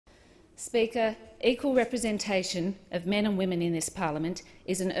Speaker, equal representation of men and women in this parliament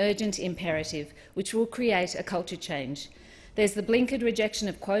is an urgent imperative which will create a culture change. There's the blinkered rejection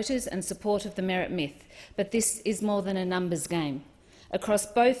of quotas and support of the merit myth, but this is more than a numbers game. Across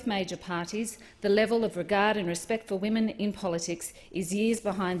both major parties, the level of regard and respect for women in politics is years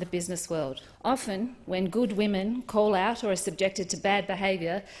behind the business world. Often, when good women call out or are subjected to bad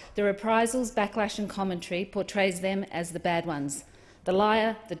behaviour, the reprisals, backlash and commentary portrays them as the bad ones, the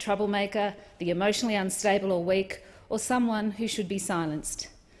liar, the troublemaker, the emotionally unstable or weak, or someone who should be silenced.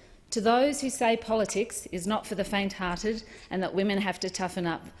 To those who say politics is not for the faint-hearted and that women have to toughen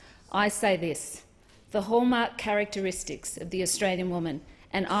up, I say this. The hallmark characteristics of the Australian woman,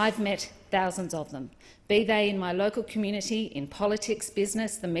 and I've met thousands of them, be they in my local community, in politics,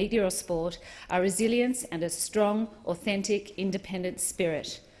 business, the media or sport, are resilience and a strong, authentic, independent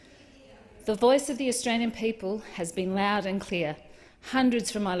spirit. The voice of the Australian people has been loud and clear. Hundreds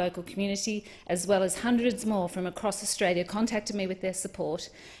from my local community, as well as hundreds more from across Australia, contacted me with their support,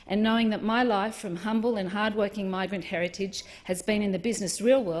 and knowing that my life from humble and hard-working migrant heritage has been in the business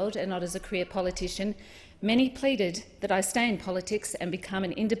real world and not as a career politician, many pleaded that I stay in politics and become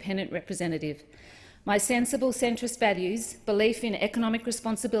an independent representative. My sensible centrist values, belief in economic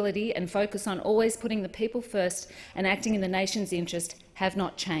responsibility and focus on always putting the people first and acting in the nation's interest have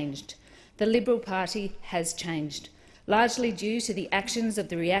not changed. The Liberal Party has changed, largely due to the actions of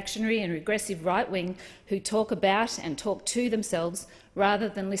the reactionary and regressive right-wing who talk about and talk to themselves rather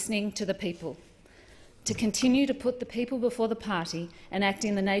than listening to the people. To continue to put the people before the party and act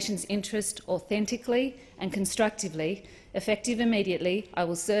in the nation's interest authentically and constructively, effective immediately, I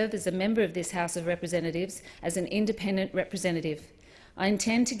will serve as a member of this House of Representatives as an independent representative. I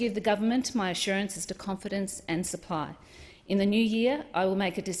intend to give the government my assurance as to confidence and supply. In the new year, I will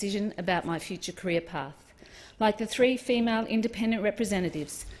make a decision about my future career path. Like the 3 female independent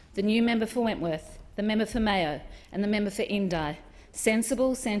representatives, the new member for Wentworth, the member for Mayo and the member for Indi,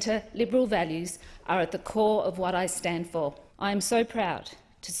 sensible centre Liberal values are at the core of what I stand for. I am so proud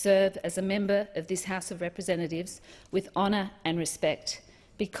to serve as a member of this House of Representatives with honour and respect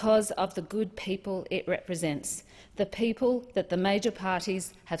because of the good people it represents, the people that the major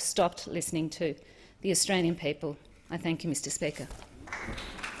parties have stopped listening to, the Australian people. I thank you, Mr Speaker.